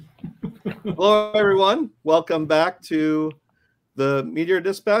Hello, everyone. Welcome back to the Meteor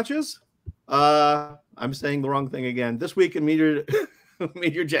Dispatches. I'm saying the wrong thing again. This week in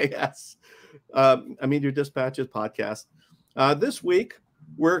MeteorJS, a Meteor Dispatches podcast. This week,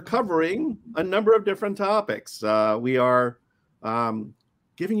 we're covering a number of different topics. We are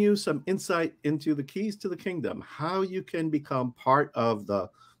giving you some insight into the keys to the kingdom, how you can become part of the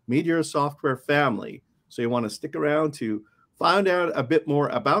Meteor software family. So you want to stick around to find out a bit more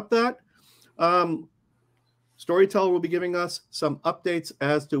about that. Storyteller will be giving us some updates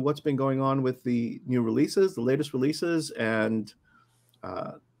as to what's been going on with the new releases, the latest releases, and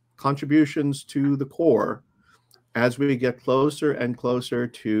contributions to the core as we get closer and closer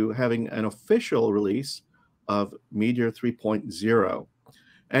to having an official release of Meteor 3.0.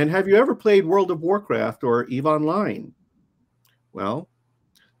 And have you ever played World of Warcraft or EVE Online? Well,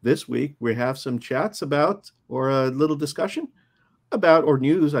 this week we have some chats about, or a little discussion about, or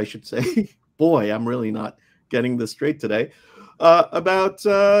news, I should say. Boy, I'm really not getting this straight today. About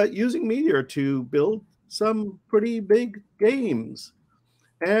using Meteor to build some pretty big games.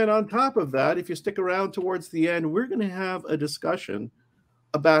 And on top of that, if you stick around towards the end, we're going to have a discussion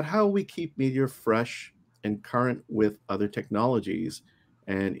about how we keep Meteor fresh and current with other technologies.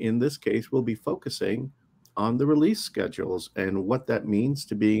 And in this case, we'll be focusing on the release schedules and what that means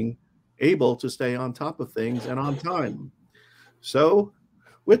to being able to stay on top of things and on time. So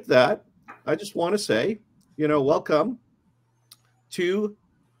with that, I just want to say, welcome to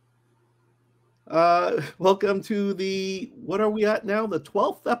the, what are we at now? The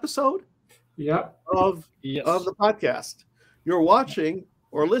 12th episode of the podcast. You're watching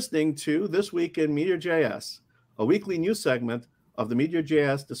or listening to This Week in MeteorJS, a weekly news segment of the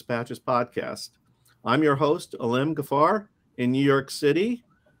MeteorJS Dispatches podcast. I'm your host, Alim Ghaffar, in New York City,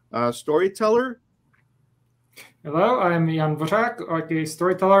 storyteller. Hello, I'm Jan Vořák, a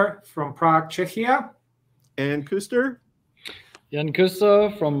storyteller from Prague, Czechia. And Kuster. Jan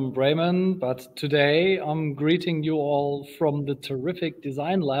Kuster from Bremen, but today I'm greeting you all from the terrific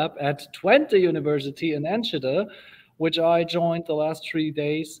design lab at Twente University in Enschede, which I joined the last 3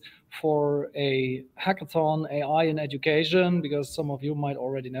 days for a hackathon AI in education, because some of you might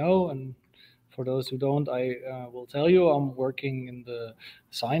already know, and for those who don't, I will tell you, I'm working in the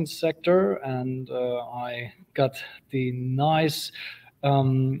science sector, and I got the nice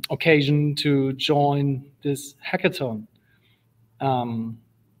occasion to join this hackathon.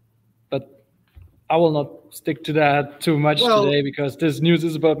 But I will not stick to that too much today, because this news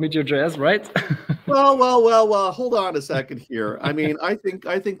is about MeteorJS, right? Well, hold on a second here. I mean, I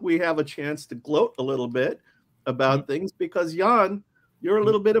think we have a chance to gloat a little bit about things, because Jan, you're a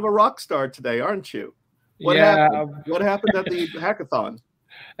little bit of a rock star today, aren't you? What happened at the hackathon?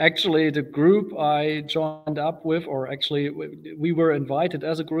 Actually, the group I joined up with, or actually we were invited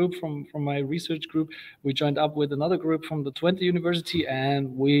as a group from my research group. We joined up with another group from the Twente University,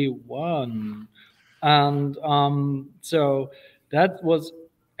 and we won. And so that was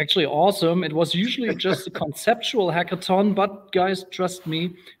actually awesome. It was usually just a conceptual hackathon, but guys, trust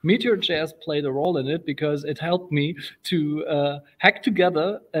me, MeteorJS played a role in it, because it helped me to hack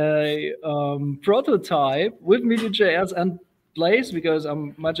together a prototype with MeteorJS and Blaze, because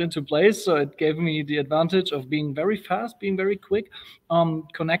I'm much into Blaze, so it gave me the advantage of being very fast, being very quick,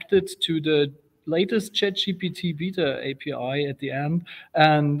 connected to the latest ChatGPT beta API at the end,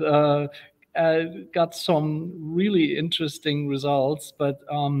 and got some really interesting results. But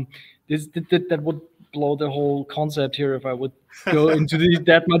that would blow the whole concept here if I would go into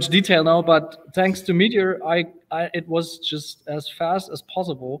that much detail now. But thanks to Meteor, it was just as fast as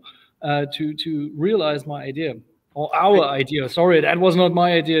possible to realize my idea. Or our idea. Sorry, that was not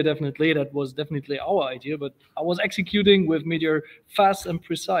my idea, definitely. That was definitely our idea, but I was executing with Meteor fast and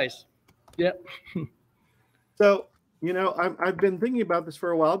precise. Yeah. So, I've been thinking about this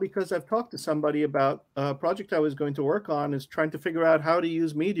for a while, because I've talked to somebody about a project I was going to work on, is trying to figure out how to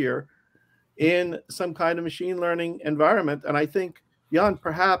use Meteor in some kind of machine learning environment. And I think, Jan,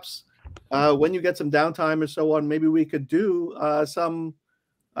 perhaps when you get some downtime or so on, maybe we could do some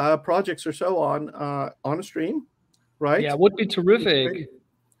projects or so on a stream. Right? Yeah, would be terrific.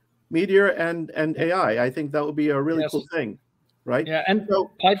 Meteor and AI. I think that would be a really cool thing, right? Yeah, and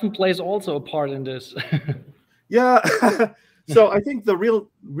so, Python plays also a part in this. Yeah. So I think the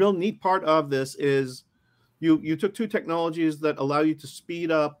real neat part of this is you took two technologies that allow you to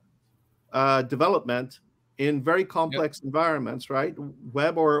speed up development in very complex environments, right?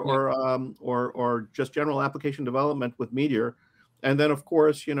 Web or just general application development with Meteor, and then of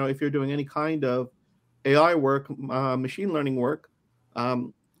course, if you're doing any kind of AI work, machine learning work,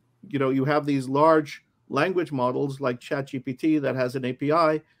 you have these large language models like ChatGPT that has an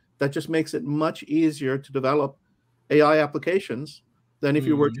API that just makes it much easier to develop AI applications than if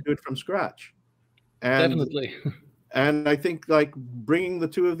you were to do it from scratch. And Definitely. and I think like bringing the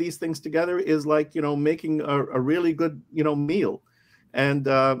two of these things together is like, making a really good, meal. And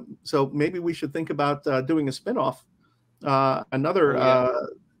so maybe we should think about doing a spin-off, another,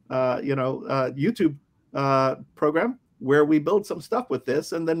 YouTube program where we build some stuff with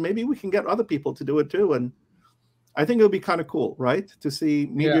this, and then maybe we can get other people to do it too. And I think it would be kind of cool, right, to see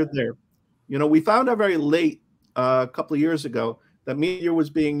Meteor there. We found out very late, a couple of years ago, that Meteor was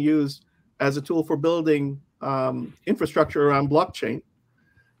being used as a tool for building infrastructure around blockchain.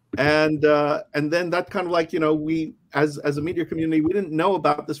 And then that kind of like, we as a Meteor community, we didn't know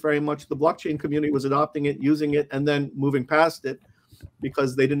about this very much. The blockchain community was adopting it, using it, and then moving past it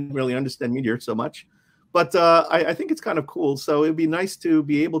because they didn't really understand Meteor so much. But I think it's kind of cool. So it'd be nice to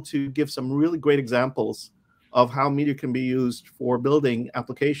be able to give some really great examples of how Meteor can be used for building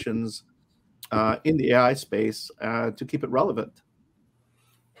applications in the AI space to keep it relevant.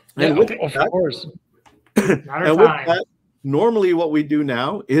 And of course. And with that, normally what we do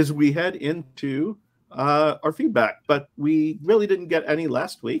now is we head into our feedback, but we really didn't get any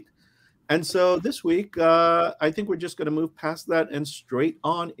last week. And so this week, I think we're just going to move past that and straight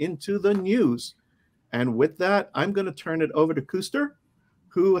on into the news. And with that, I'm going to turn it over to Kuster,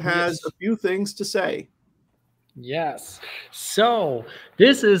 who has a few things to say. Yes. So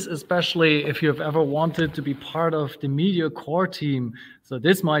this is especially if you've ever wanted to be part of the Meteor core team. So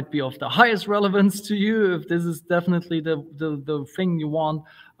this might be of the highest relevance to you if this is definitely the thing you want.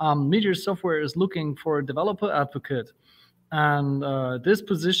 Meteor Software is looking for a developer advocate. And this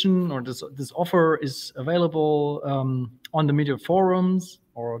position or this offer is available on the Meteor forums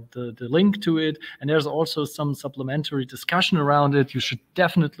or the link to it. And there's also some supplementary discussion around it. You should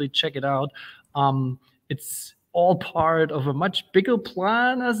definitely check it out. It's all part of a much bigger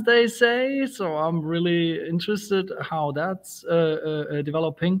plan, as they say. So I'm really interested how that's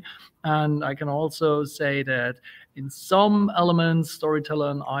developing. And I can also say that in some elements,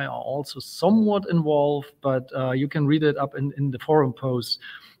 Storyteller and I are also somewhat involved, but you can read it up in the forum posts.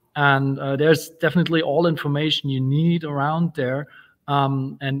 And there's definitely all information you need around there.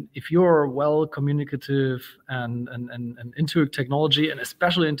 And if you're well communicative and into technology, and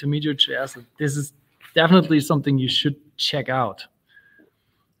especially into MeteorJS, this is definitely something you should check out.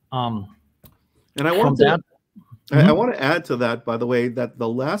 And I want to add to that, by the way, that the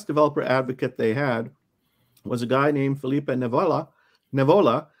last developer advocate they had was a guy named Felipe Nevola,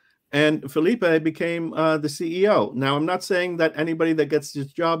 and Felipe became the CEO. Now, I'm not saying that anybody that gets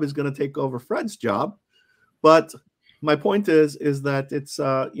this job is going to take over Fred's job, but my point is that it's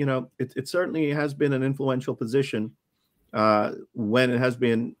it certainly has been an influential position when it has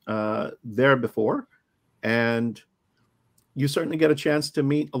been there before. And you certainly get a chance to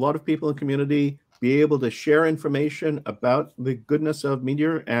meet a lot of people in the community, be able to share information about the goodness of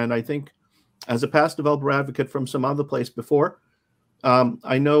Meteor. And I think as a past developer advocate from some other place before,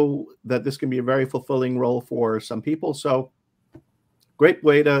 I know that this can be a very fulfilling role for some people. So great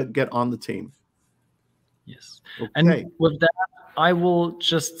way to get on the team. Yes. Okay. And with that, I will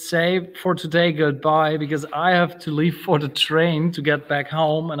just say for today goodbye, because I have to leave for the train to get back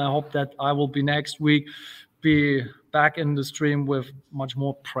home. And I hope that I will be next week, be back in the stream with much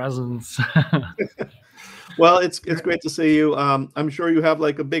more presence. Well, it's great to see you. I'm sure you have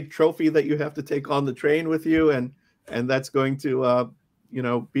like a big trophy that you have to take on the train with you, and that's going to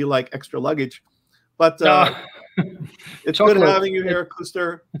be like extra luggage. But it's good having you here,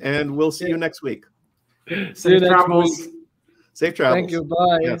 Kuster, and we'll see you next week. Safe travels. Safe travels. Thank you.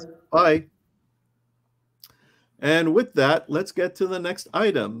 Bye. Yes. Bye. And with that, let's get to the next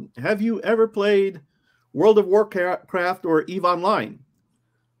item. Have you ever played World of Warcraft or EVE Online?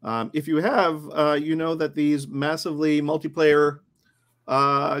 If you have, you know that these massively multiplayer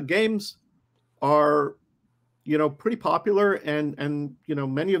games are, pretty popular, and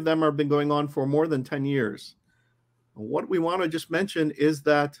many of them have been going on for more than 10 years. What we want to just mention is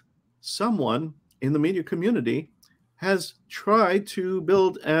that someone in the Meteor community has tried to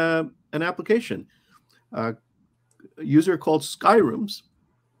build an application. A user called Skyrooms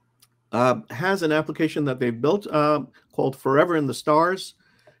has an application that they've built called Forever in the Stars,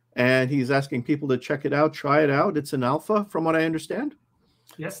 and he's asking people to check it out, try it out. It's an alpha, from what I understand.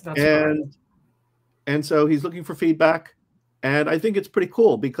 Yes, that's right. And so he's looking for feedback, and I think it's pretty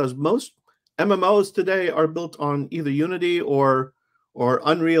cool because most MMOs today are built on either Unity or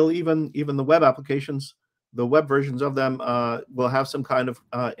Unreal. Even the web applications, the web versions of them will have some kind of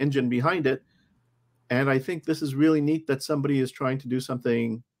engine behind it. And I think this is really neat that somebody is trying to do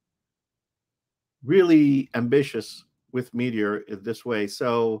something really ambitious with Meteor this way.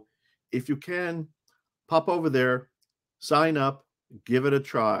 So if you can, pop over there, sign up, give it a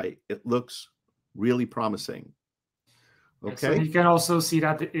try. It looks really promising. Okay. So you can also see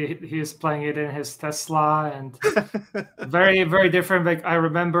that he's playing it in his Tesla, and very, very different. Like I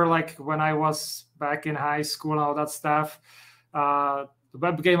remember, like when I was back in high school and all that stuff, the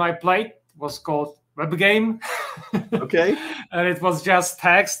web game I played was called Web Game. Okay. And it was just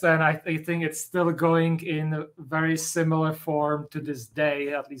text, and I think it's still going in a very similar form to this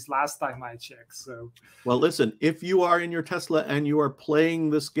day, at least last time I checked. So, well, listen, if you are in your Tesla and you are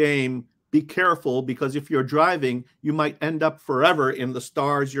playing this game, be careful, because if you're driving, you might end up forever in the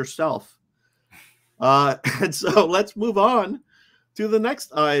stars yourself. And so let's move on to the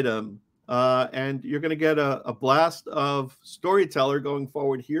next item. And you're going to get a blast of Storyteller going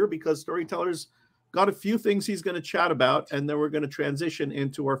forward here, because Storyteller's got a few things he's going to chat about, and then we're going to transition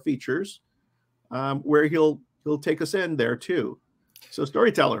into our features, where he'll take us in there too. So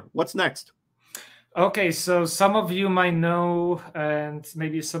Storyteller, what's next? Okay, so some of you might know, and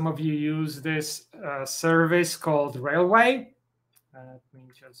maybe some of you use this service called Railway. Let me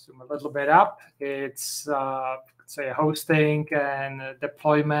just zoom a little bit up. It's, say, a hosting and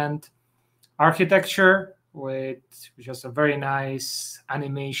deployment architecture with just a very nice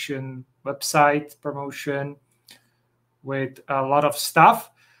animation website promotion with a lot of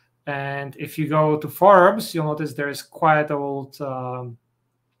stuff. And if you go to forums, you'll notice there's quite old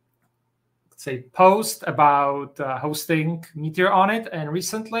say post about hosting Meteor on it, and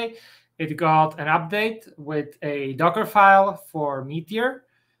recently it got an update with a Docker file for Meteor.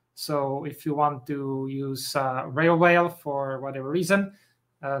 So if you want to use Railway for whatever reason,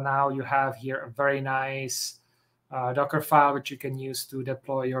 now you have here a very nice Docker file which you can use to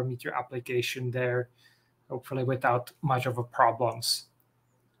deploy your Meteor application there, hopefully without much of a problems.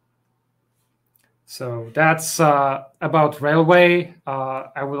 So that's about Railway.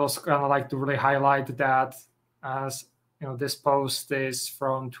 I would also kind of like to really highlight that, as you know, this post is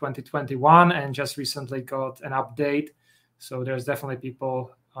from 2021 and just recently got an update. So there's definitely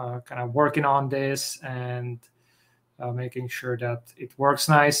people kind of working on this and making sure that it works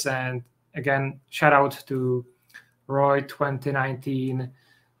nice. And again, shout out to Roy 2019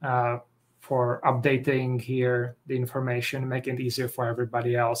 for updating here the information, making it easier for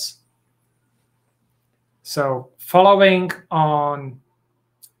everybody else. So following on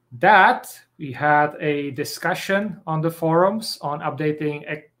that, we had a discussion on the forums on updating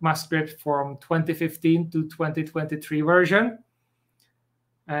ECMAScript from 2015 to 2023 version.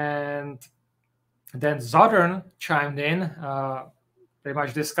 And then Zodern chimed in, pretty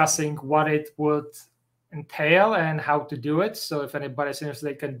much discussing what it would entail and how to do it. So if anybody's interested,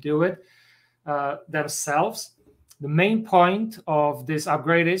 they can do it themselves. The main point of this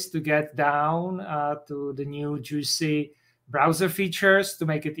upgrade is to get down to the new juicy browser features to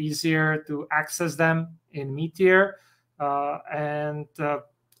make it easier to access them in Meteor, and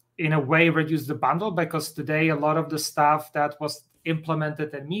in a way reduce the bundle, because today a lot of the stuff that was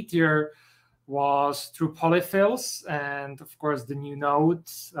implemented in Meteor was through polyfills, and of course the new Node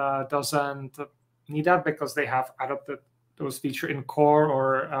doesn't need that because they have adopted those features in core,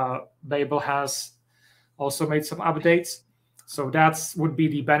 or Babel has also made some updates. So that would be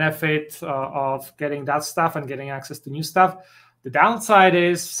the benefit of getting that stuff and getting access to new stuff. The downside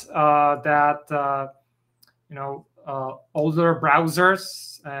is that older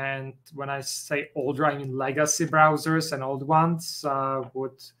browsers, and when I say older, I mean legacy browsers and old ones,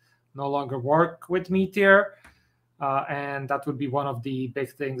 would no longer work with Meteor. And that would be one of the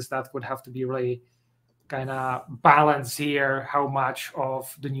big things that would have to be really kind of balanced here, how much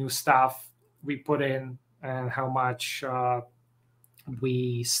of the new stuff we put in and how much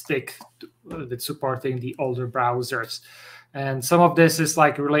we stick with supporting the older browsers. And some of this is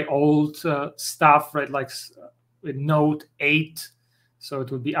like really old stuff, right? Like with Node 8. So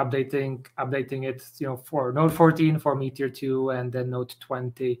it would be updating it, for Node 14 for Meteor 2, and then Node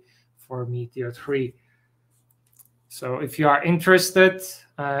 20 for Meteor 3. So if you are interested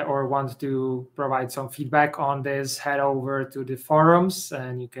or want to provide some feedback on this, head over to the forums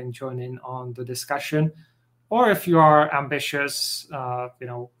and you can join in on the discussion. Or if you are ambitious, pull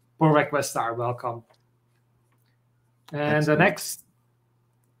requests are welcome. And Excellent.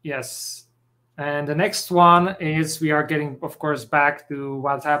 the next one is we are getting, of course, back to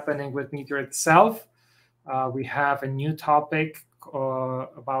what's happening with Meteor itself. We have a new topic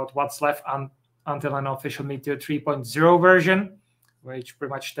about what's left until an official Meteor 3.0 version, which pretty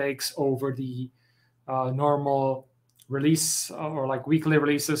much takes over the normal release or like weekly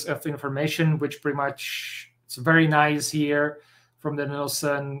releases of information, which pretty much, it's very nice here from the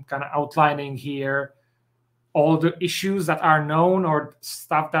Nielsen kind of outlining here all the issues that are known or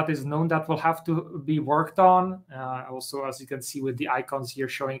stuff that is known that will have to be worked on. Also, as you can see with the icons here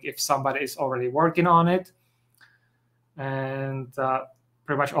showing if somebody is already working on it. And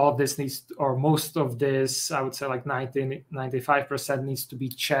pretty much all of this needs, or most of this, I would say like 95% needs to be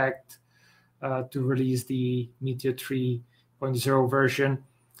checked to release the Meteor 3.0 version.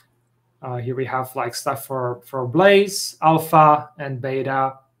 Here we have like stuff for Blaze, Alpha, and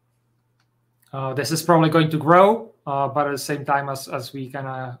Beta. This is probably going to grow, but at the same time as we kind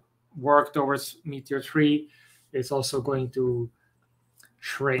of work towards Meteor 3, it's also going to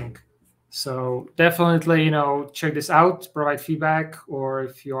shrink. So definitely, check this out, provide feedback, or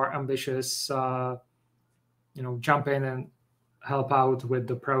if you are ambitious, jump in and help out with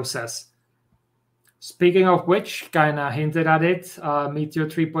the process. Speaking of which, kind of hinted at it, Meteor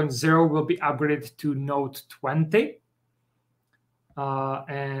 3.0 will be upgraded to Node 20.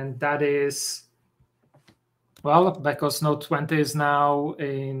 And that is, well, because Node 20 is now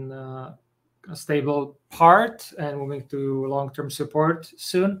in a stable part and moving to long-term support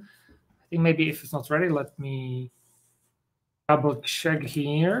soon. I think maybe if it's not ready, let me double check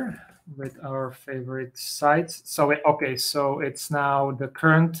here with our favorite sites. So, okay, so it's now the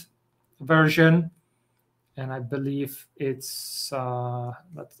current version. And I believe it's,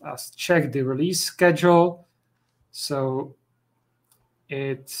 let us check the release schedule. So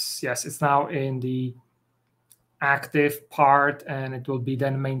it's now in the active part, and it will be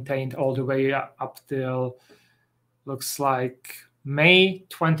then maintained all the way up till, looks like May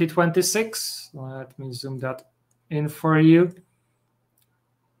 2026. Let me zoom that in for you.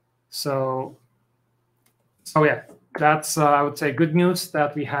 So yeah, that's, I would say, good news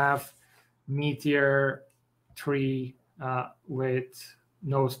that we have Meteor 3 with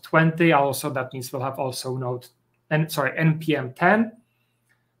Node 20. Also, that means we'll have also NPM 10.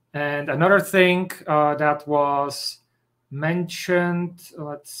 And another thing that was mentioned,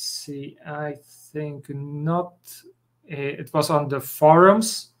 let's see, I think not, it was on the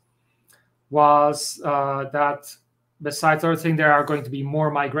forums, was that besides everything, there are going to be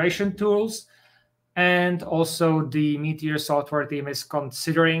more migration tools. And also the Meteor software team is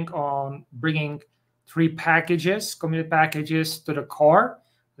considering on bringing 3 packages, community packages, to the core.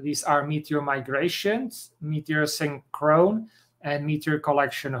 These are Meteor migrations, Meteor synchrone, and Meteor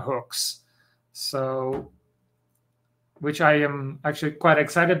collection hooks. So, which I am actually quite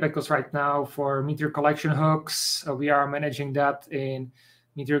excited, because right now for Meteor collection hooks, we are managing that in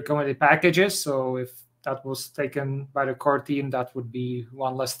Meteor community packages. So if that was taken by the core team, that would be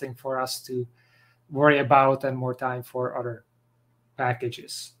one less thing for us to worry about and more time for other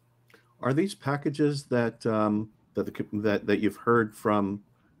packages. Are these packages that that you've heard from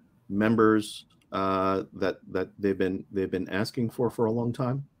members that they've been asking for a long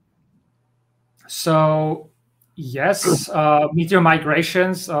time? So yes, Meteor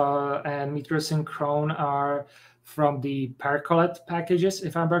migrations and Meteor synchrone are from the Percolate packages,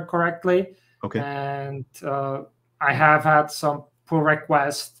 if I remember correctly. Okay. And I have had some pull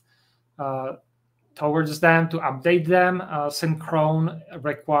requests towards them to update them. Synchrone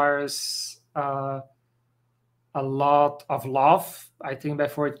requires a lot of love, I think,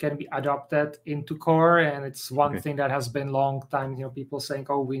 before it can be adopted into core. And it's one thing that has been long time, people saying,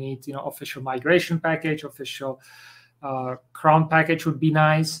 oh, we need, official migration package, official cron package would be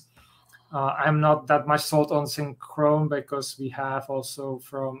nice. I'm not that much sold on synchrone, because we have also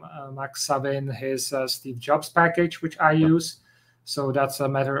from Max Savin his Steve Jobs package, which I use. So that's a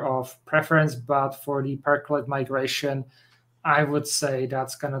matter of preference. But for the Percolate migration, I would say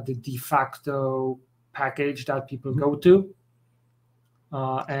that's kind of the de facto package that people go to.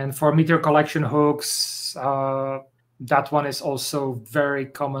 And for Meteor collection hooks, that one is also very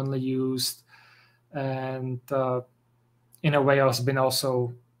commonly used. And in a way has been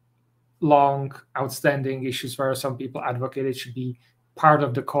also long outstanding issues where some people advocate it should be part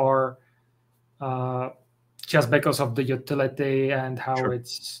of the core just because of the utility and how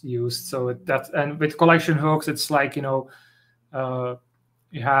it's used. So and with collection hooks, it's like, you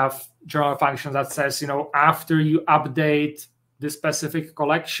have journal function that says, after you update this specific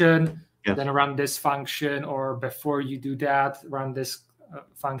collection, then run this function, or before you do that, run this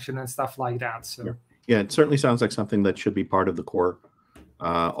function and stuff like that. So yeah, it certainly sounds like something that should be part of the core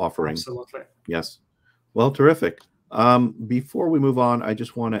offering. Absolutely. Yes. Well, terrific. Before we move on, I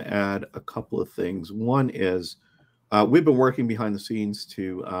just want to add a couple of things. One is we've been working behind the scenes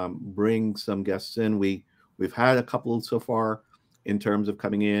to bring some guests in. We've had a couple so far in terms of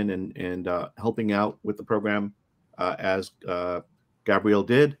coming in and helping out with the program, as Gabriel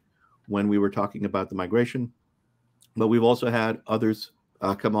did when we were talking about the migration. But we've also had others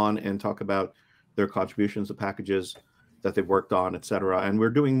come on and talk about their contributions, the packages that they've worked on, etc. And we're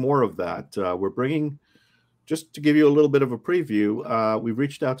doing more of that. We're bringing, just to give you a little bit of a preview, we've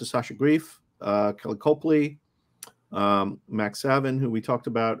reached out to Sasha Grief, Kelly Copley, Max Savin, who we talked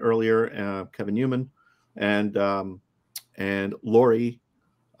about earlier, Kevin Newman, and Lori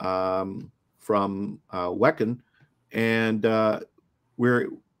from Wecken, and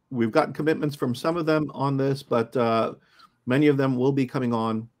we've gotten commitments from some of them on this, but many of them will be coming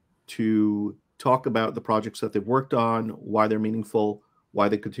on to talk about the projects that they've worked on, why they're meaningful, why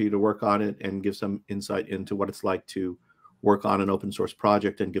they continue to work on it, and give some insight into what it's like to work on an open source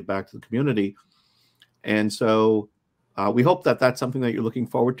project and give back to the community. And so we hope that that's something that you're looking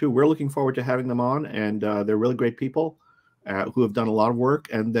forward to. We're looking forward to having them on, and they're really great people who have done a lot of work.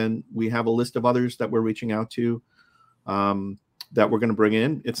 And then we have a list of others that we're reaching out to that we're going to bring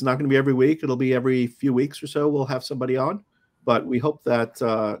in. It's not going to be every week. It'll be every few weeks or so we'll have somebody on. But we hope that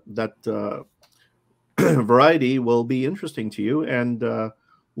that variety will be interesting to you and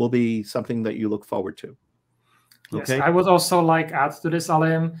will be something that you look forward to. Okay. Yes, I would also like add to this,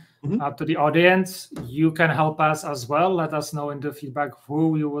 Alim, Mm-hmm. To the audience. You can help us as well. Let us know in the feedback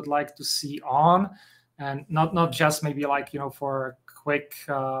who you would like to see on, and not just maybe like, you know, for a quick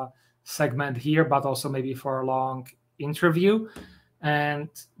segment here, but also maybe for a long interview. And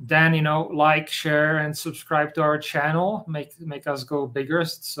then, you know, like, share, and subscribe to our channel. Make us go bigger,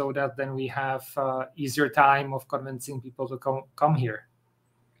 so that then we have easier time of convincing people to come here.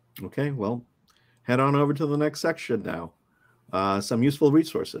 Okay, well, head on over to the next section now. Some useful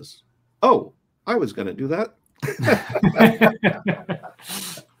resources. Oh, I was going to do that.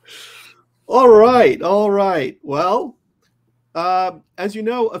 All right. Well, as you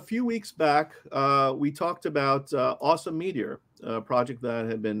know, a few weeks back, we talked about Awesome Meteor, a project that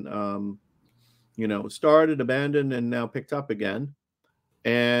had been, you know, started, abandoned, and now picked up again.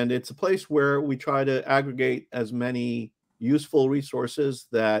 And it's a place where we try to aggregate as many useful resources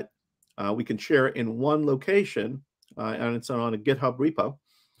that we can share in one location, and it's on a GitHub repo,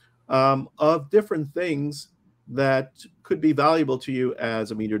 of different things that could be valuable to you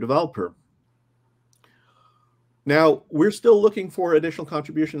as a Meteor developer. Now, we're still looking for additional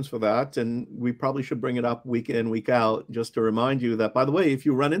contributions for that, and we probably should bring it up week in, week out, just to remind you that, by the way, if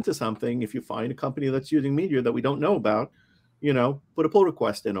you run into something, if you find a company that's using Meteor that we don't know about, you know, put a pull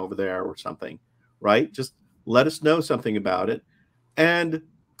request in over there or something, right? Just let us know something about it. And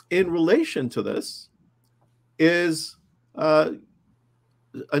in relation to this is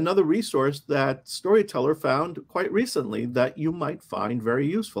another resource that Storyteller found quite recently that you might find very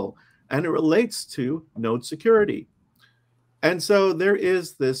useful, and it relates to node security. And so there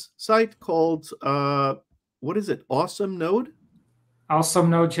is this site called, what is it? Awesome Node? Awesome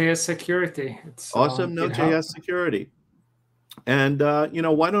Node.js Security. It's Awesome Node.js Security. And you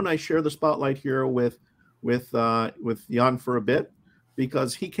know, why don't I share the spotlight here with Jan for a bit,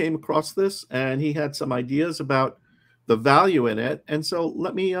 because he came across this and he had some ideas about the value in it. And so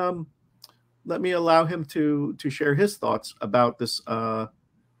let me allow him to share his thoughts about this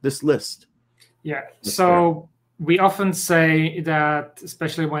this list. Yeah. So we often say that,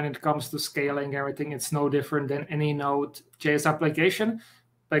 especially when it comes to scaling everything, it's no different than any Node.js application,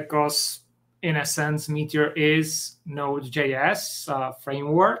 because in a sense, Meteor is Node.js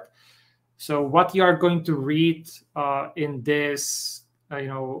framework. So what you are going to read in this, you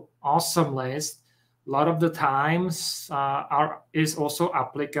know, awesome list, a lot of the times is also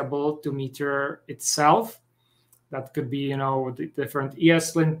applicable to Meteor itself. That could be, you know, the different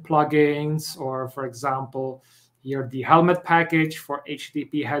ESLint plugins, or, for example, here the Helmet package for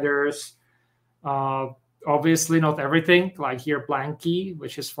HTTP headers. Obviously, not everything, like here Blanky,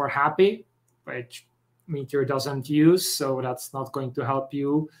 which is for Happy, which Meteor doesn't use, so that's not going to help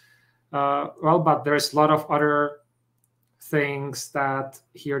you. Well, but there's a lot of other things that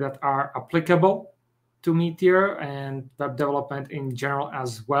here that are applicable to Meteor and web development in general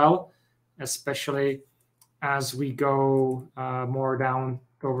as well, especially as we go more down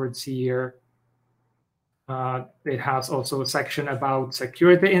towards here. It has also a section about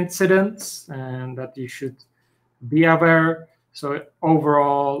security incidents and that you should be aware. So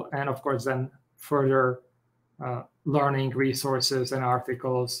overall, and of course then further learning resources and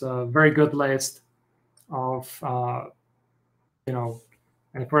articles, very good list of, you know,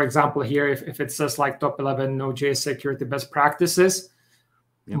 and for example here, if it says like top 11 Node.js security best practices,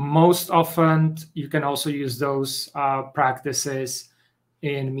 most often you can also use those practices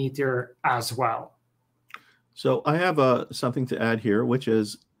in Meteor as well. So I have something to add here, which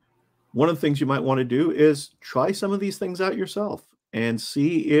is one of the things you might want to do is try some of these things out yourself and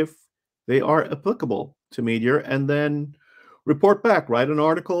see if they are applicable to Meteor, and then report back, write an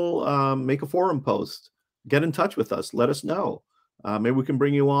article, make a forum post, get in touch with us, let us know. Maybe we can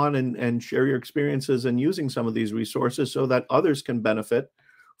bring you on and share your experiences in using some of these resources so that others can benefit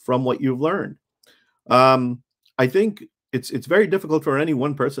from what you've learned. I think it's very difficult for any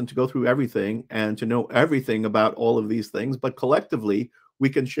one person to go through everything and to know everything about all of these things, but collectively we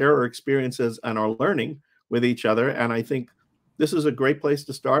can share our experiences and our learning with each other. And I think this is a great place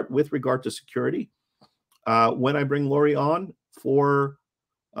to start with regard to security. When I bring Lori on from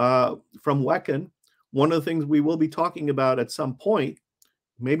Wecken, one of the things we will be talking about at some point,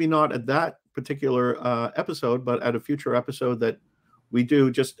 maybe not at that particular episode, but at a future episode that we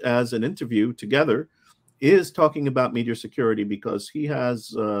do just as an interview together, is talking about Meteor security, because he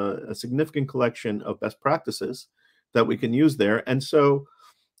has a significant collection of best practices that we can use there. And so,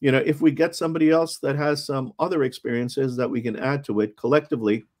 you know, if we get somebody else that has some other experiences that we can add to it,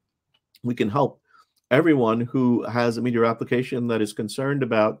 collectively, we can help everyone who has a Meteor application that is concerned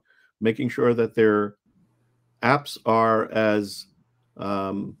about making sure that their apps are as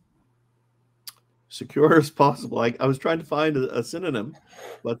secure as possible. I was trying to find a synonym,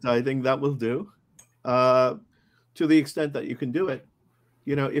 but I think that will do. To the extent that you can do it,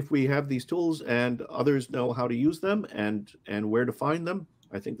 you know, if we have these tools and others know how to use them and where to find them,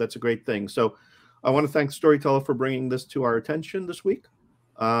 I think that's a great thing. So I want to thank Storyteller for bringing this to our attention this week.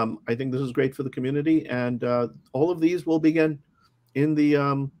 I think this is great for the community, and all of these will begin in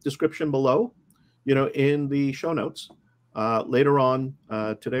the description below, you know, in the show notes. Later on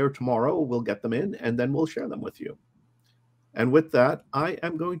today or tomorrow, we'll get them in, and then we'll share them with you. And with that, I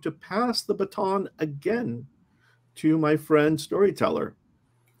am going to pass the baton again to my friend Storyteller.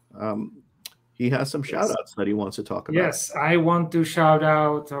 He has some shout outs that he wants to talk about. Yes, I want to shout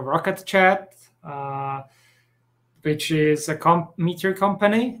out Rocket Chat, which is a Meteor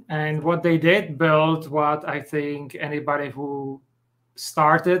company. And what they did build what I think anybody who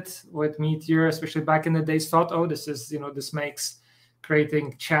started with Meteor, especially back in the days, thought, oh, this is, you know, this makes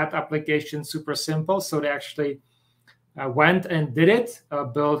creating chat applications super simple. So they actually went and did it,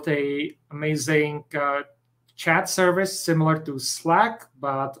 built a amazing chat service similar to Slack,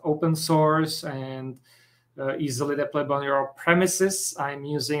 but open source and easily deployable on your premises. I'm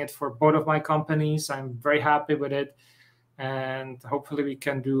using it for both of my companies. I'm very happy with it, and hopefully we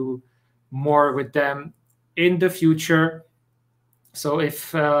can do more with them in the future. So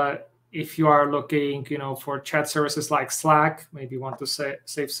if you are looking, you know, for chat services like Slack, maybe you want to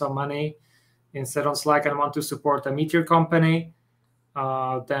save some money instead on Slack and want to support a Meteor company,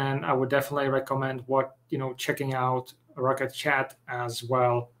 then I would definitely recommend checking out Rocket Chat as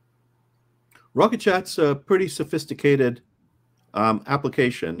well. Rocket Chat's a pretty sophisticated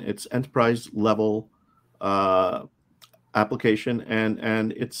application. It's enterprise level application,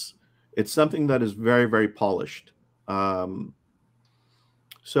 and it's something that is very, very polished.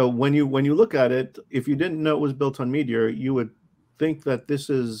 So when you look at it, if you didn't know it was built on Meteor, you would think that this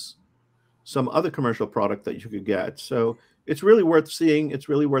is some other commercial product that you could get. So it's really worth seeing. It's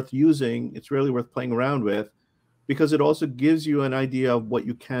really worth using. It's really worth playing around with, because it also gives you an idea of what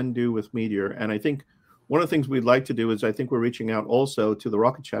you can do with Meteor. And I think one of the things we'd like to do is, I think we're reaching out also to the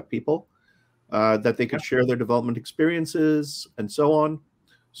Rocket Chat people, that they could share their development experiences and so on,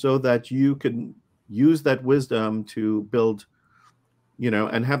 so that you can use that wisdom to build, you know,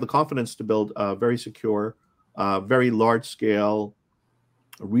 and have the confidence to build very secure, very large scale,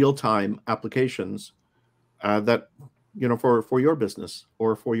 real-time applications that, you know, for your business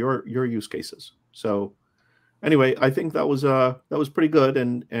or for your use cases. So anyway, I think that was pretty good,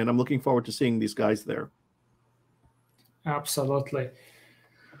 and I'm looking forward to seeing these guys there. Absolutely.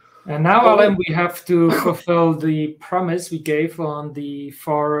 And now, Alan, we have to fulfill the promise we gave on the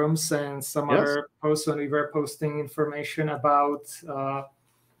forums and some other posts when we were posting information about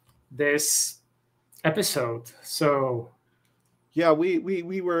this episode. So yeah,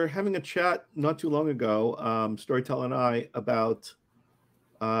 we were having a chat not too long ago, Storyteller and I, about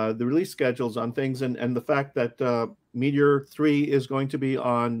the release schedules on things, and the fact that Meteor 3 is going to be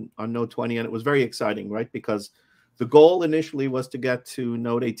on Node 20, and it was very exciting, right? Because the goal initially was to get to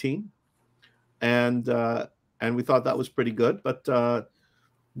Node 18, and we thought that was pretty good. But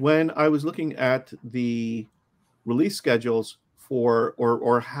when I was looking at the release schedules for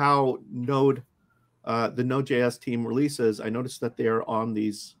or how the Node.js team releases, I noticed that they're on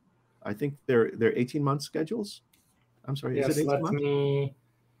these, I think they're 18-month schedules. I'm sorry, yes, is it 18 months?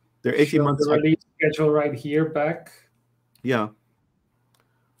 They're 18 months. The release schedule right here back. Yeah.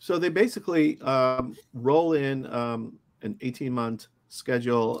 So they basically roll in an 18-month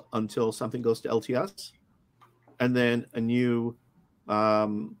schedule until something goes to LTS, and then a new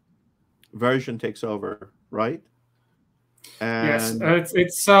version takes over, right? Yes, And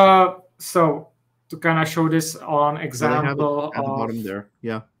it's so to kind of show this on so they have it example at the of, bottom there.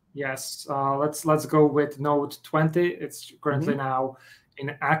 Yeah. yes, let's go with Node 20. It's currently now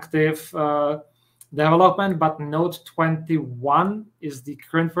in active development, but Node 21 is the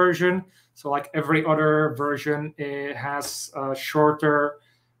current version. So like every other version, it has a shorter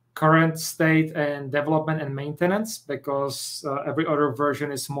current state and development and maintenance, because every other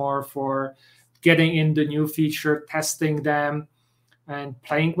version is more for getting in the new feature, testing them, and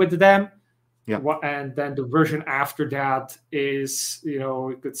playing with them. Yeah. And then the version after that is,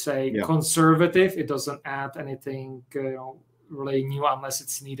 you could say, Yeah. conservative. It doesn't add anything, really new unless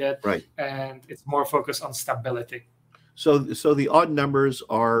it's needed, Right. and it's more focused on stability. So the odd numbers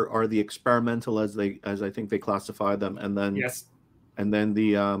are the experimental, as I think they classify them, and then Yes. and then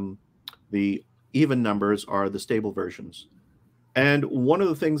the even numbers are the stable versions. And one of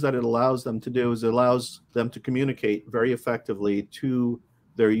the things that it allows them to do is it allows them to communicate very effectively to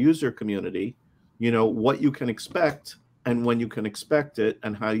their user community, what you can expect and when you can expect it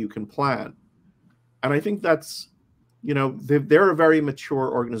and how you can plan. And I think that's, they're a very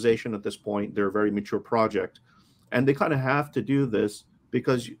mature organization at this point. They're a very mature project. And they kind of have to do this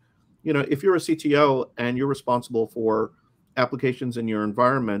because, if you're a CTO and you're responsible for applications in your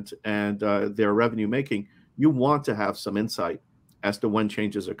environment and their revenue making, you want to have some insight as to when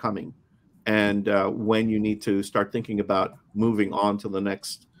changes are coming and when you need to start thinking about moving on to the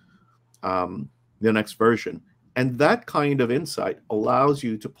next version. And that kind of insight allows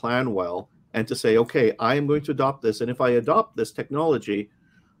you to plan well and to say, okay, I am going to adopt this. And if I adopt this technology,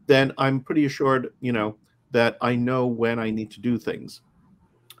 then I'm pretty assured, that I know when I need to do things.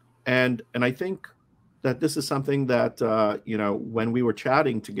 And I think that this is something that, when we were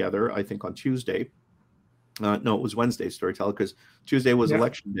chatting together, I think on Tuesday, no, it was Wednesday, Storyteller, because Tuesday was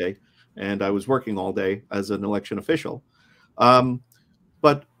election day, and I was working all day as an election official.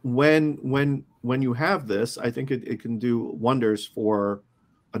 But when you have this, I think it can do wonders for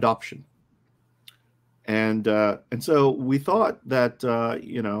adoption. And so we thought that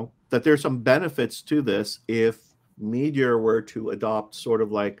that there's some benefits to this if Meteor were to adopt sort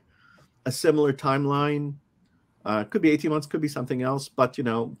of like a similar timeline. Could be 18 months, could be something else, but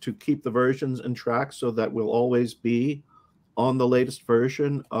to keep the versions in track so that we'll always be on the latest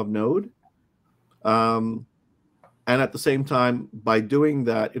version of Node. And at the same time, by doing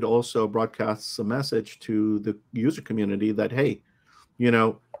that, it also broadcasts a message to the user community that, hey,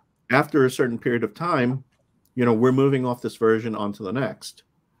 after a certain period of time, we're moving off this version onto the next.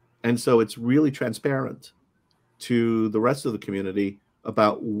 And so it's really transparent to the rest of the community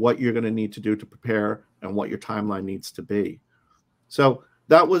about what you're going to need to do to prepare and what your timeline needs to be. So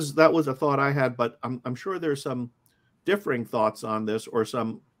that was a thought I had, but I'm sure there's some differing thoughts on this or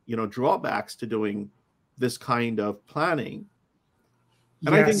some drawbacks to doing this kind of planning.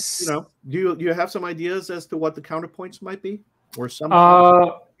 And Yes. I think do you have some ideas as to what the counterpoints might be, or some?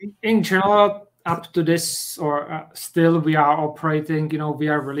 In general, up to this, or still we are operating. We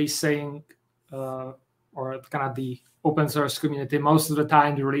are releasing, or kind of the open source community. Most of the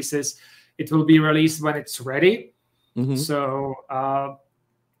time, the releases, it will be released when it's ready. So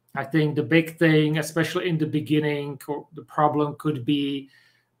I think the big thing, especially in the beginning, the problem could be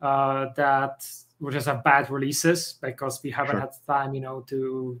that we just have bad releases because we haven't had time,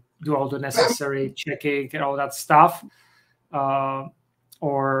 to do all the necessary checking and all that stuff.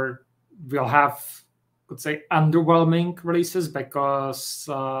 Or we'll have, let's say, underwhelming releases because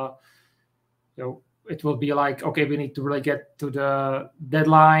it will be like, okay, we need to really get to the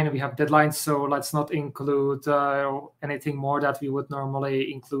deadline. We have deadlines, so let's not include anything more that we would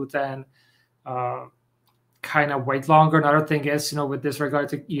normally include, and kind of wait longer. Another thing is, with this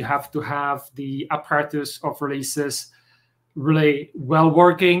regard, you have to have the apparatus of releases really well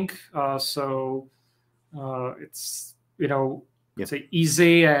working. So it's say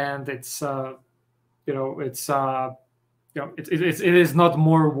easy, and it's it is not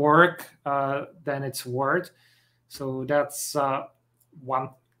more work than it's worth. So that's one,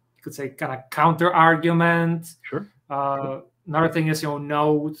 you could say, kind of counter argument. Sure. Another thing is,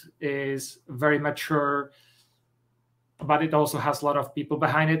 Node is very mature, but it also has a lot of people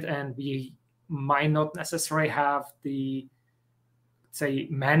behind it, and we might not necessarily have the, say,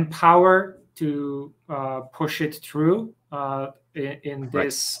 manpower to push it through in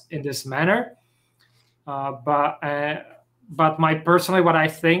this manner. But personally, what I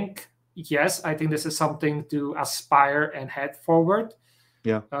think, yes, I think this is something to aspire and head forward.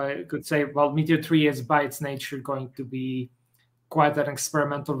 Yeah. You could say, well, Meteor 3 is by its nature going to be quite an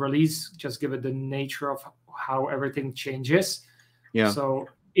experimental release, just given the nature of how everything changes. Yeah. So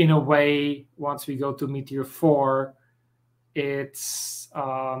in a way, once we go to Meteor 4, it's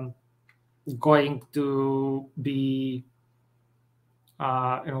going to be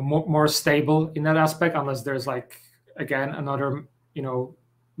more stable in that aspect, unless there's like again another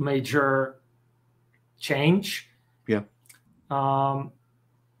major change. Yeah.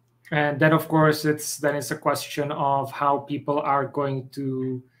 And then of course it's a question of how people are going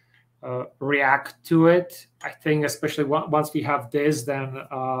to react to it. I think especially once we have this, then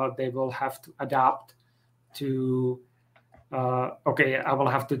they will have to adapt to okay, I will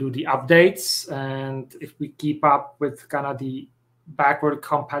have to do the updates, and if we keep up with kind of the backward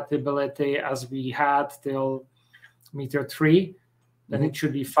compatibility as we had till Meteor 3, then it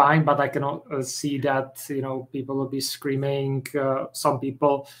should be fine. But I can see that people will be screaming, some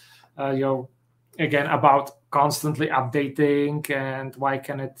people again, about constantly updating, and why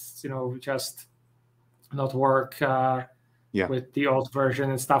can it just not work with the old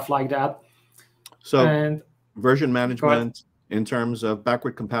version and stuff like that. So version management in terms of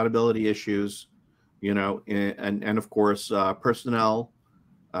backward compatibility issues, and of course personnel,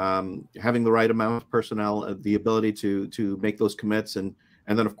 having the right amount of personnel, the ability to make those commits, and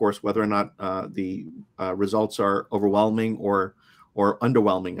then of course whether or not the results are overwhelming or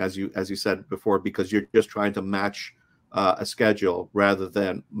underwhelming, as you said before, because you're just trying to match a schedule rather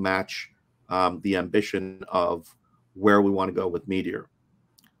than match the ambition of where we want to go with Meteor,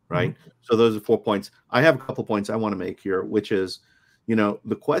 right? So those are 4 points. I have a couple points I want to make here, which is,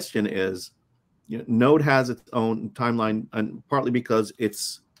 the question is, Node has its own timeline, and partly because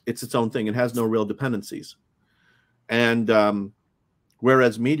it's its own thing. It has no real dependencies, and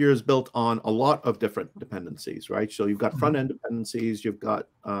whereas Meteor is built on a lot of different dependencies, right? So you've got front-end dependencies, you've got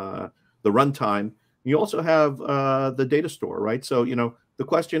the runtime, you also have the data store, right? So, the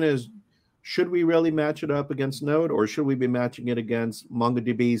question is, should we really match it up against Node, or should we be matching it against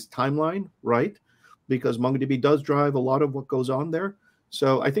MongoDB's timeline, right? Because MongoDB does drive a lot of what goes on there.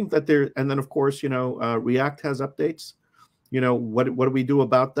 So I think that and then of course, React has updates. What do we do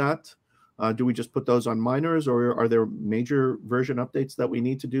about that? Do we just put those on minors, or are there major version updates that we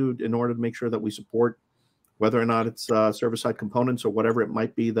need to do in order to make sure that we support, whether or not it's server-side components or whatever it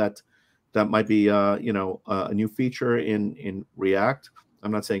might be that might be a new feature in React?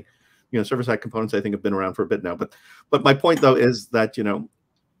 I'm not saying server-side components I think have been around for a bit now, but my point though is that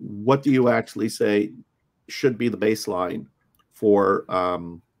what do you actually say should be the baseline for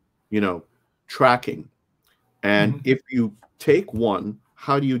tracking, and if you take one,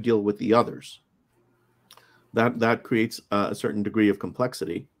 how do you deal with the others? That creates a certain degree of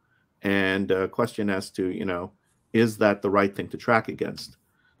complexity, and a question as to is that the right thing to track against?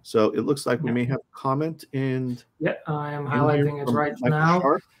 So it looks like we may have a comment in. Yeah, I am highlighting it right now.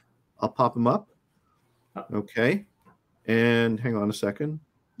 Sharp. I'll pop him up. Okay, and hang on a second.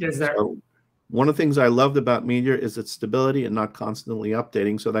 Yes, there. So one of the things I loved about Meteor is its stability and not constantly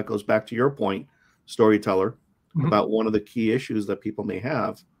updating. So that goes back to your point, Storyteller, about one of the key issues that people may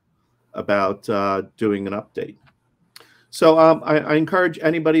have about doing an update. So I encourage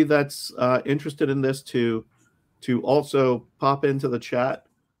anybody that's interested in this to also pop into the chat.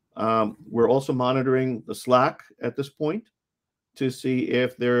 We're also monitoring the Slack at this point to see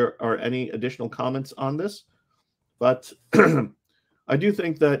if there are any additional comments on this. But I do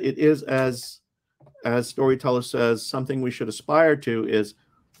think that it is, as Storyteller says, something we should aspire to is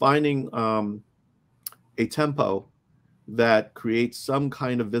finding a tempo that creates some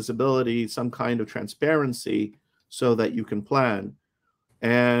kind of visibility, some kind of transparency, so that you can plan.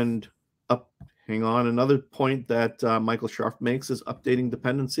 And hang on, another point that Michael Scharf makes is updating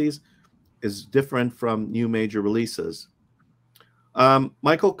dependencies is different from new major releases.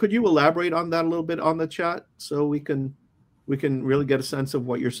 Michael, could you elaborate on that a little bit on the chat so we can really get a sense of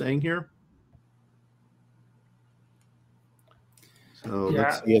what you're saying here? So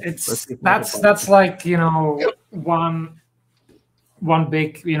yeah, that's like one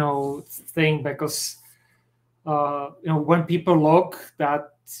big thing, because when people look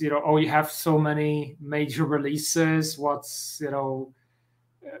that oh, you have so many major releases, what's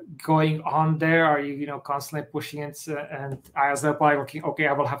going on there? Are you constantly pushing it? And I was like looking, okay,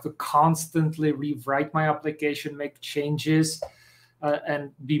 I will have to constantly rewrite my application, make changes,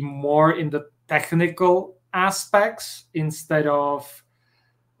 and be more in the technical aspects instead of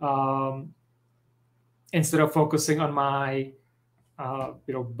focusing on my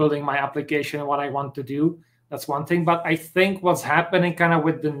building my application and what I want to do. That's one thing. But I think what's happening kind of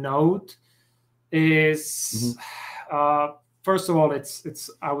with the Node is first of all, it's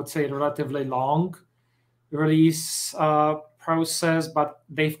I would say a relatively long release process, but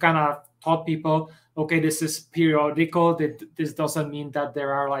they've kind of taught people, okay, this is periodical. This doesn't mean that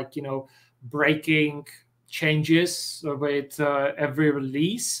there are breaking changes with every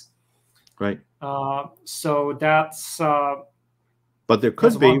release. Right. So that's. But there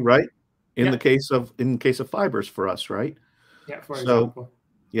could be, right? In Yeah. the case of fibers for us, right? Yeah, for So, example.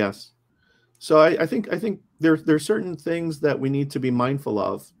 yes. So I think there's certain things that we need to be mindful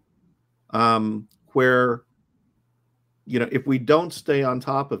of, where, you know, if we don't stay on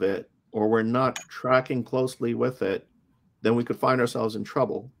top of it or we're not tracking closely with it, then we could find ourselves in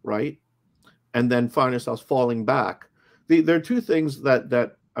trouble, right? And then find ourselves falling back. There are two things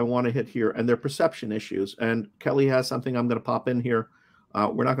that I want to hit here, and they're perception issues. And Kelly has something I'm going to pop in here.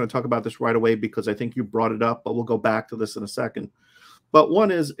 We're not going to talk about this right away because I think you brought it up, but we'll go back to this in a second. But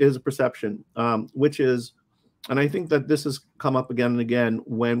one is a perception, which is, and I think that this has come up again and again,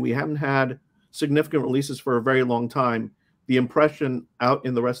 when we haven't had significant releases for a very long time, the impression out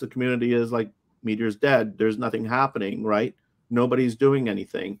in the rest of the community is like, Meteor's dead. There's nothing happening, right? Nobody's doing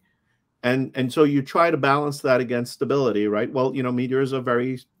anything. And so you try to balance that against stability, right? Well, you know, Meteor is a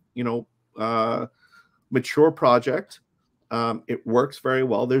very, you know, mature project. It works very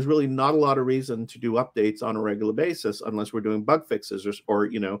well. There's really not a lot of reason to do updates on a regular basis unless we're doing bug fixes or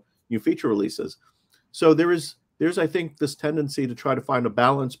you know, new feature releases. So there's I think this tendency to try to find a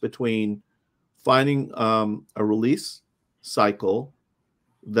balance between finding a release cycle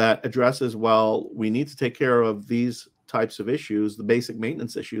that addresses, well, we need to take care of these types of issues, the basic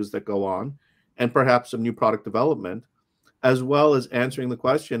maintenance issues that go on, and perhaps some new product development, as well as answering the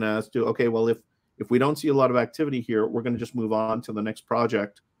question as to, okay, well, if we don't see a lot of activity here, we're going to just move on to the next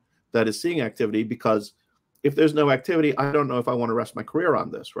project that is seeing activity, because if there's no activity, I don't know if I want to rest my career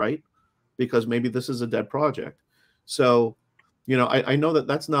on this, right? Because maybe this is a dead project. So, you know, I know that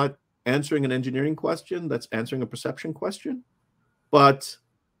that's not answering an engineering question, that's answering a perception question, but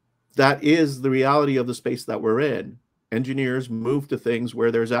that is the reality of the space that we're in. Engineers move to things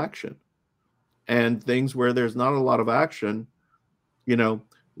where there's action, and things where there's not a lot of action, you know,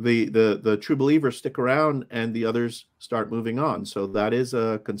 the true believers stick around and the others start moving on. So that is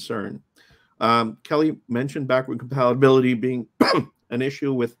a concern. Kelly mentioned backward compatibility being an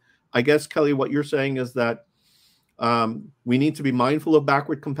issue with, I guess, Kelly, what you're saying is that we need to be mindful of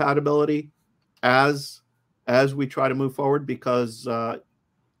backward compatibility as we try to move forward, because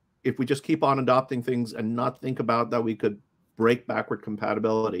if we just keep on adopting things and not think about that, we could break backward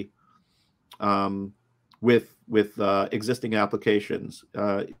compatibility with existing applications.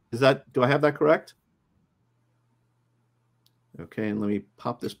 Do I have that correct? Okay, and let me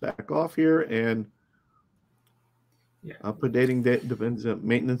pop this back off here, and updating depends.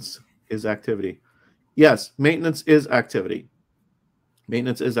 Maintenance is activity. Yes, maintenance is activity.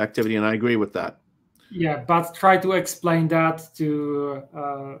 Maintenance is activity, and I agree with that. Yeah, but try to explain that to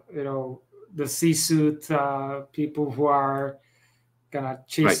you know, the C-suite people who are kind of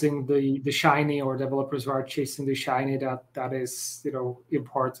chasing the shiny, or developers who are chasing the shiny. That is, you know,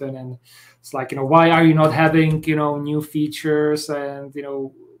 important. And it's like, you know, why are you not having, you know, new features, and, you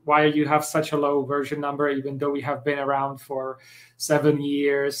know, why you have such a low version number even though we have been around for 7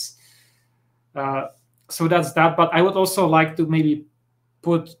 years. So that's that. But I would also like to maybe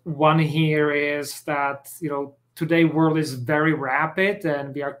put one here is that, you know, today world is very rapid,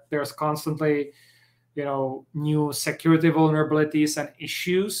 and there's constantly, you know, new security vulnerabilities and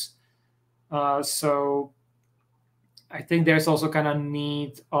issues. So I think there's also kind of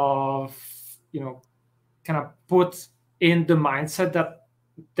need of, you know, kind of put in the mindset that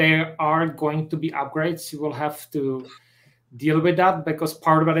there are going to be upgrades. You will have to deal with that, because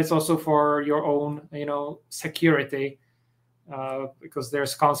part of it is also for your own, you know, security. Because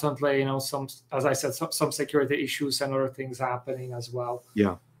there's constantly, you know, some, as I said, some security issues and other things happening as well.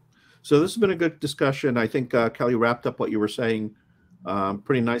 Yeah. So this has been a good discussion. I think Kelly wrapped up what you were saying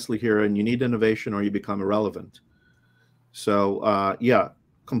pretty nicely here. And you need innovation or you become irrelevant. So yeah,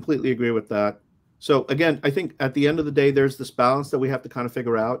 completely agree with that. So again, I think at the end of the day, there's this balance that we have to kind of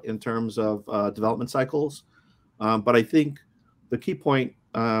figure out in terms of development cycles. But I think the key point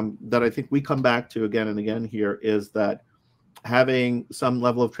that I think we come back to again and again here is that having some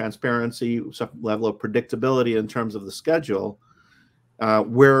level of transparency, some level of predictability in terms of the schedule,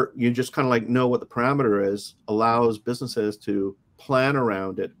 where you just kind of like know what the parameter is, allows businesses to plan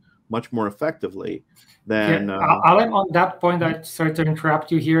around it much more effectively than. Alan, on that point, I sorry to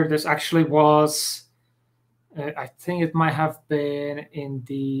interrupt you here. This actually was, I think it might have been in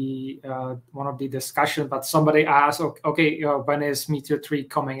the one of the discussions, but somebody asked, okay, when is Meteor 3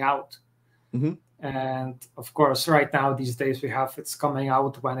 coming out? Mm-hmm. And of course, right now, these days, we have it's coming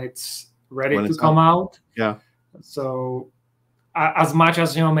out when it's ready to come out. Yeah. So as much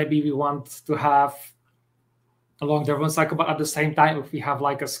as, you know, maybe we want to have a long development cycle, but at the same time, if we have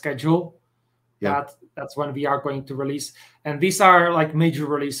like a schedule, Yeah. That's when we are going to release. And these are like major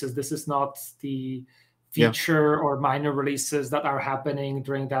releases. This is not the feature or minor releases that are happening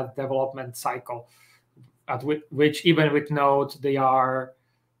during that development cycle. At which even with Node, they are,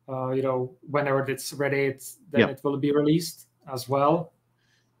 whenever it's ready, then it will be released as well.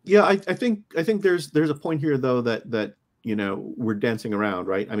 Yeah, I think there's a point here though that we're dancing around,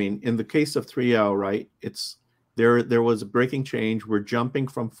 right? I mean, in the case of 3.0, right, it's there was a breaking change. We're jumping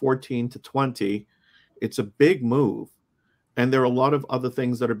from 14 to 20. It's a big move, and there are a lot of other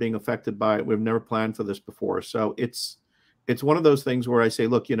things that are being affected by it. We've never planned for this before, so it's one of those things where I say,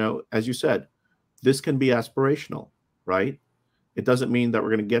 look, as you said, this can be aspirational, right? It doesn't mean that we're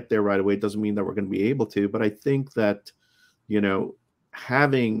going to get there right away. It doesn't mean that we're going to be able to, but I think that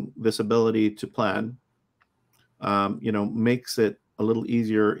having this ability to plan, makes it a little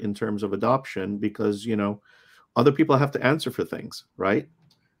easier in terms of adoption, because other people have to answer for things, right?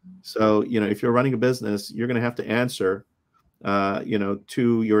 So if you're running a business, you're going to have to answer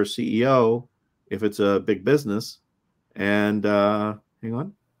to your CEO if it's a big business. And hang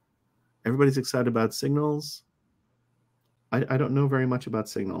on, everybody's excited about Signals. I don't know very much about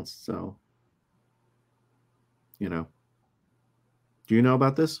Signals, so do you know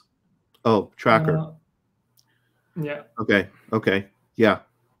about this? Oh, Tracker. Yeah. Okay. Yeah.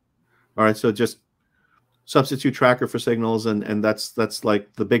 All right. So just substitute Tracker for Signals, and that's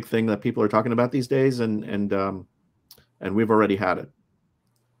like the big thing that people are talking about these days, and we've already had it.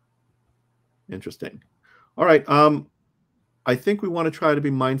 Interesting. All right. I think we want to try to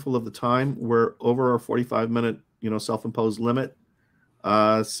be mindful of the time. We're over our 45-minute, self-imposed limit.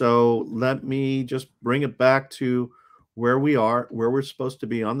 So let me just bring it back to where we're supposed to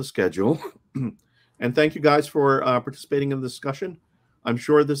be on the schedule. And thank you guys for participating in the discussion. I'm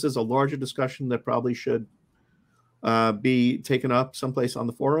sure this is a larger discussion that probably should be taken up someplace on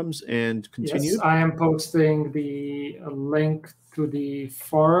the forums and continued. Yes, I am posting the link to the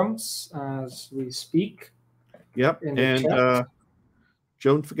forums as we speak. Yep, and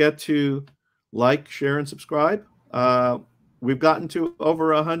don't forget to like, share, and subscribe. We've gotten to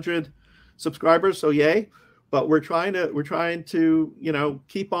over 100 subscribers, so yay! But we're trying to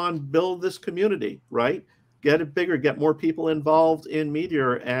keep on build this community, right? Get it bigger, get more people involved in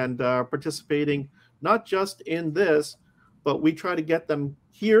Meteor and participating, not just in this, but we try to get them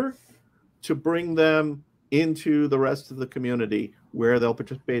here to bring them into the rest of the community, where they'll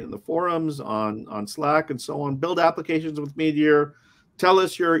participate in the forums, on Slack, and so on. Build applications with Meteor. Tell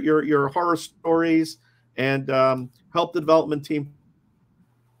us your horror stories, and help the development team.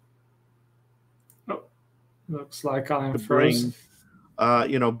 Oh, looks like I'm frozen.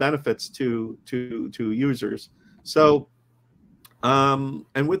 Bring benefits to users. So,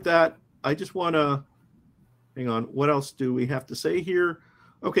 and with that, I just want to hang on. What else do we have to say here?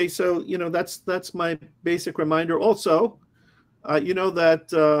 Okay, so that's my basic reminder. Also,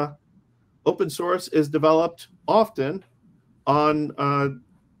 that open source is developed often on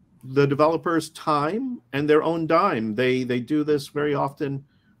the developers' time and their own dime. They do this very often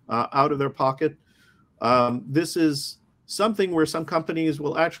out of their pocket. This is something where some companies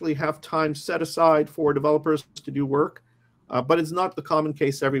will actually have time set aside for developers to do work, but it's not the common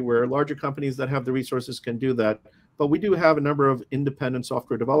case everywhere. Larger companies that have the resources can do that, but we do have a number of independent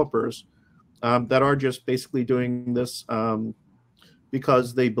software developers that are just basically doing this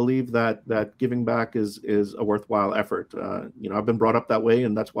because they believe that giving back is a worthwhile effort. I've been brought up that way,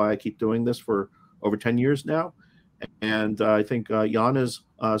 and that's why I keep doing this for over 10 years now. And I think Jan is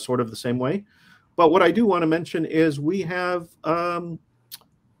sort of the same way. But what I do want to mention is we have GitHub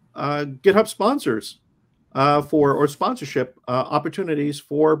sponsors or sponsorship opportunities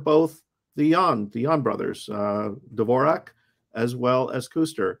for both the Jan brothers, Dvorak, as well as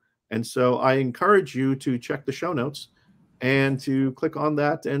Kuster. And so I encourage you to check the show notes and to click on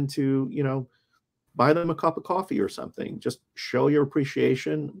that and to, buy them a cup of coffee or something. Just show your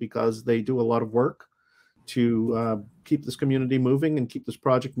appreciation, because they do a lot of work to keep this community moving and keep this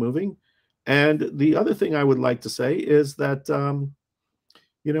project moving. And the other thing I would like to say is that,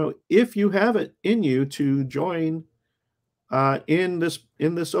 if you have it in you to join in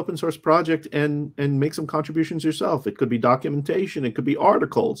this open source project and make some contributions yourself, it could be documentation, it could be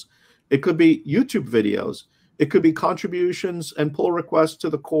articles, it could be YouTube videos, it could be contributions and pull requests to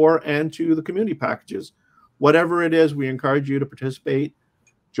the core and to the community packages. Whatever it is, we encourage you to participate,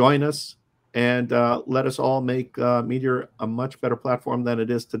 join us, and let us all make Meteor a much better platform than it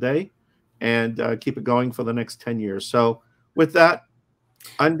is today, and keep it going for the next 10 years. So with that,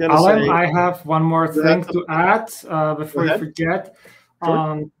 I'm going to say... I have one more thing to add before you forget. Sure.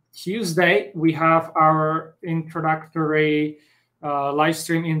 On Tuesday, we have our introductory live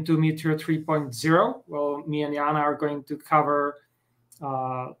stream into Meteor 3.0. Well, me and Jana are going to cover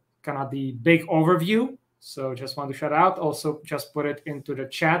kind of the big overview. So just want to shout out. Also, just put it into the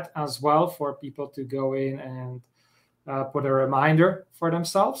chat as well for people to go in and put a reminder for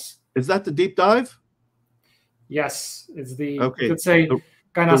themselves. Is that the deep dive? Yes, it's the, okay. You could say,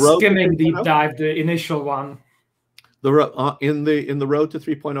 kind of skimming deep dive, the initial one. In the Road to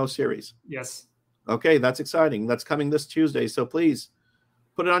 3.0 series. Yes. Okay, that's exciting. That's coming this Tuesday. So please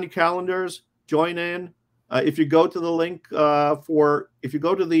put it on your calendars. Join in. If you go to the link if you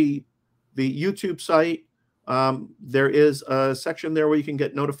go to the YouTube site, there is a section there where you can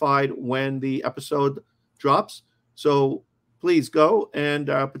get notified when the episode drops. So please go and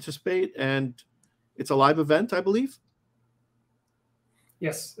participate. And it's a live event, I believe.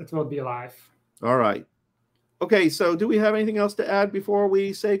 Yes, it will be live. All right. Okay, so do we have anything else to add before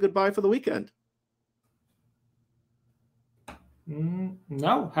we say goodbye for the weekend?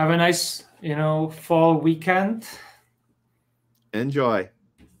 No. Have a nice, fall weekend. Enjoy.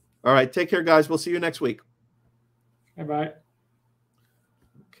 All right, take care, guys. We'll see you next week. Bye-bye.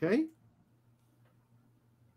 Okay.